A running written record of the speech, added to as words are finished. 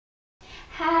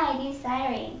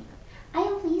Irene. I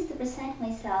am pleased to present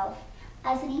myself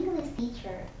as an English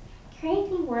teacher,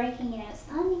 currently working in an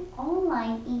outstanding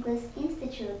online English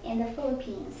institute in the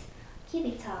Philippines,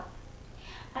 #Cubictalk.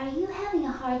 Are you having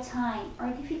a hard time or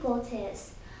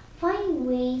difficulties finding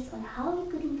ways on how you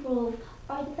could improve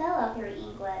or develop your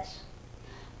English?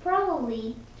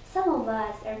 Probably some of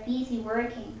us are busy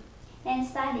working and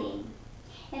studying,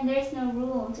 and there's no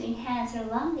room to enhance our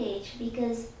language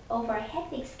because of our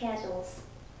hectic schedules.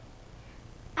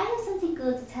 I have something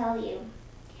good to tell you.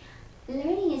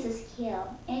 Learning is a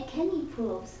skill and it can be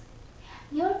improved.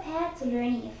 Your path to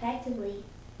learning effectively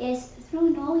is through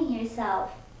knowing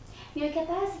yourself, your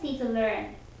capacity to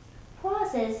learn,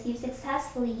 process you've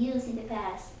successfully used in the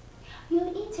past, your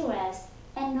interest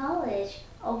and knowledge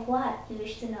of what you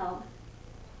wish to know.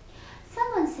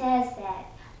 Someone says that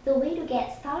the way to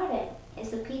get started is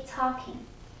to quit talking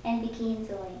and begin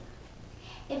doing.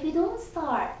 If you don't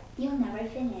start, you'll never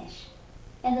finish.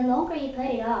 And the longer you put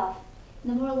it off,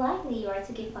 the more likely you are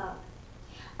to give up.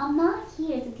 I'm not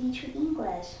here to teach you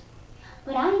English,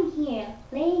 but I'm here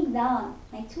laying down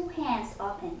my two hands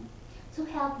open to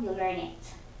help you learn it.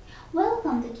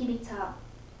 Welcome to #Cubictalk,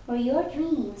 where your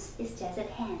dreams is just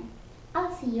at hand.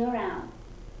 I'll see you around.